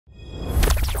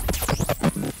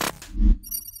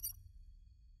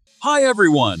Hi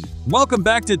everyone, welcome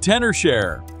back to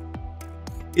TenorShare.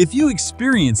 If you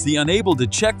experience the unable to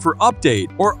check for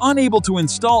update or unable to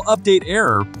install update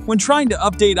error when trying to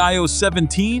update iOS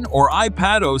 17 or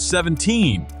iPadOS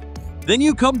 17, then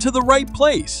you come to the right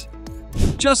place.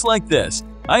 Just like this,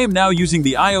 I am now using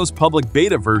the iOS public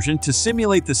beta version to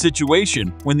simulate the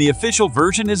situation when the official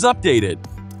version is updated.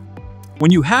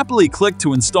 When you happily click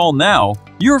to install now,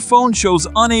 your phone shows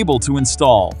unable to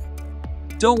install.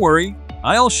 Don't worry,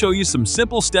 I'll show you some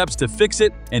simple steps to fix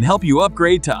it and help you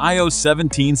upgrade to iOS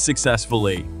 17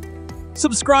 successfully.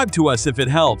 Subscribe to us if it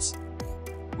helps.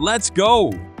 Let's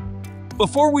go!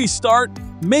 Before we start,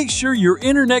 make sure your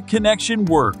internet connection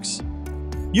works.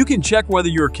 You can check whether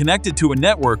you're connected to a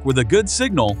network with a good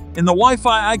signal in the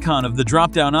Wi-Fi icon of the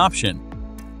drop-down option.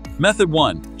 Method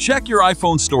 1. Check your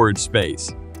iPhone storage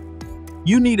space.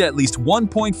 You need at least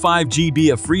 1.5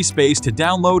 GB of free space to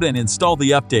download and install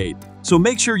the update, so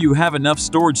make sure you have enough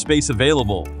storage space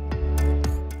available.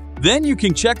 Then you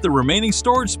can check the remaining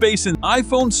storage space in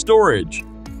iPhone storage.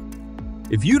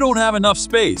 If you don't have enough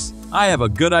space, I have a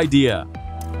good idea.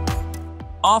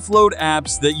 Offload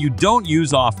apps that you don't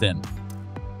use often.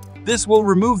 This will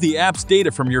remove the app's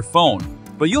data from your phone,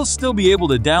 but you'll still be able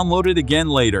to download it again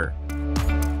later.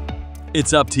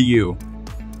 It's up to you.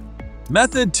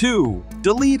 Method 2.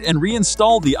 Delete and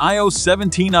reinstall the iOS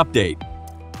 17 update.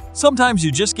 Sometimes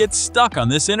you just get stuck on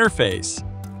this interface.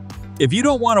 If you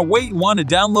don't want to wait and want to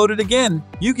download it again,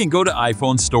 you can go to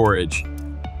iPhone storage.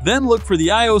 Then look for the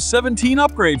iOS 17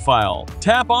 upgrade file,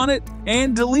 tap on it,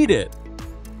 and delete it.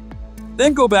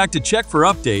 Then go back to check for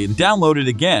update and download it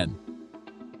again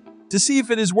to see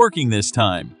if it is working this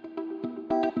time.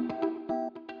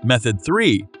 Method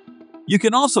 3. You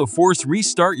can also force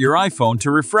restart your iPhone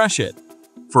to refresh it.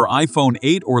 For iPhone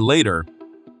 8 or later,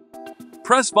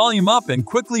 press volume up and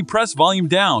quickly press volume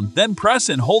down, then press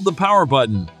and hold the power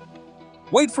button.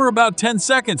 Wait for about 10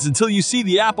 seconds until you see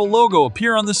the Apple logo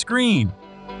appear on the screen.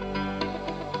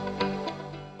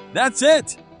 That's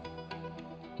it!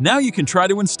 Now you can try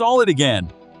to install it again.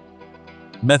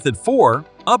 Method 4.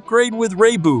 Upgrade with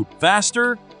ReiBoot,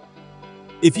 faster.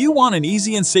 If you want an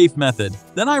easy and safe method,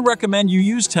 then I recommend you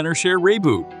use TenorShare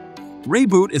ReiBoot.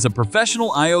 ReiBoot is a professional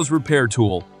iOS repair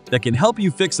tool that can help you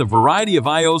fix a variety of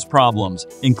iOS problems,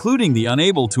 including the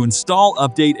unable to install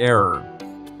update error.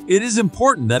 It is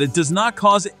important that it does not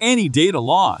cause any data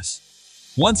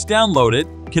loss. Once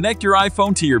downloaded, connect your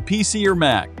iPhone to your PC or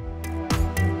Mac.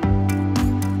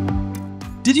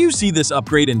 Did you see this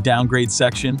upgrade and downgrade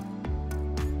section?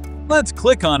 Let's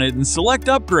click on it and select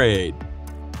Upgrade.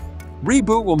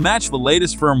 ReiBoot will match the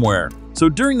latest firmware, so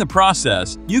during the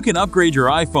process, you can upgrade your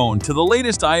iPhone to the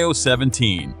latest iOS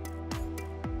 17.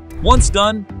 Once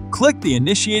done, click the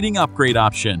Initiating Upgrade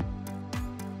option.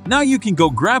 Now you can go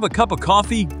grab a cup of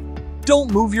coffee.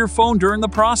 Don't move your phone during the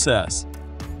process.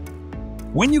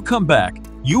 When you come back,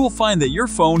 you will find that your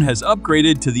phone has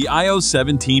upgraded to the iOS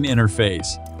 17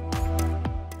 interface.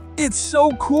 It's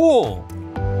so cool!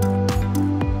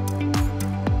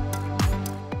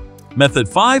 Method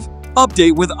 5.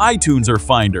 Update with iTunes or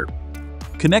Finder.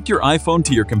 Connect your iPhone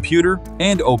to your computer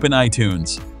and open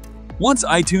iTunes. Once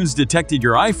iTunes detected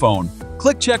your iPhone,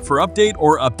 click Check for Update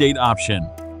or Update option.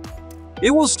 It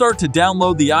will start to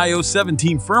download the iOS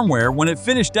 17 firmware. When it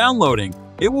finished downloading,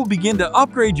 it will begin to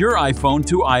upgrade your iPhone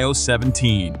to iOS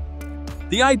 17.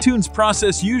 The iTunes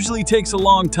process usually takes a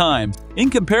long time. In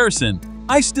comparison,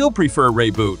 I still prefer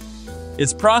ReiBoot.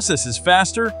 Its process is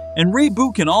faster, and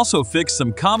ReiBoot can also fix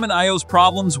some common iOS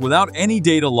problems without any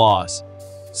data loss.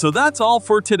 So that's all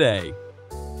for today.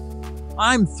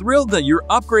 I'm thrilled that you're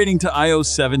upgrading to iOS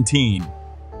 17.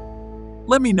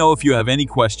 Let me know if you have any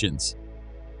questions.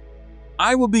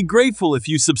 I will be grateful if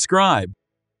you subscribe.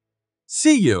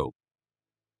 See you!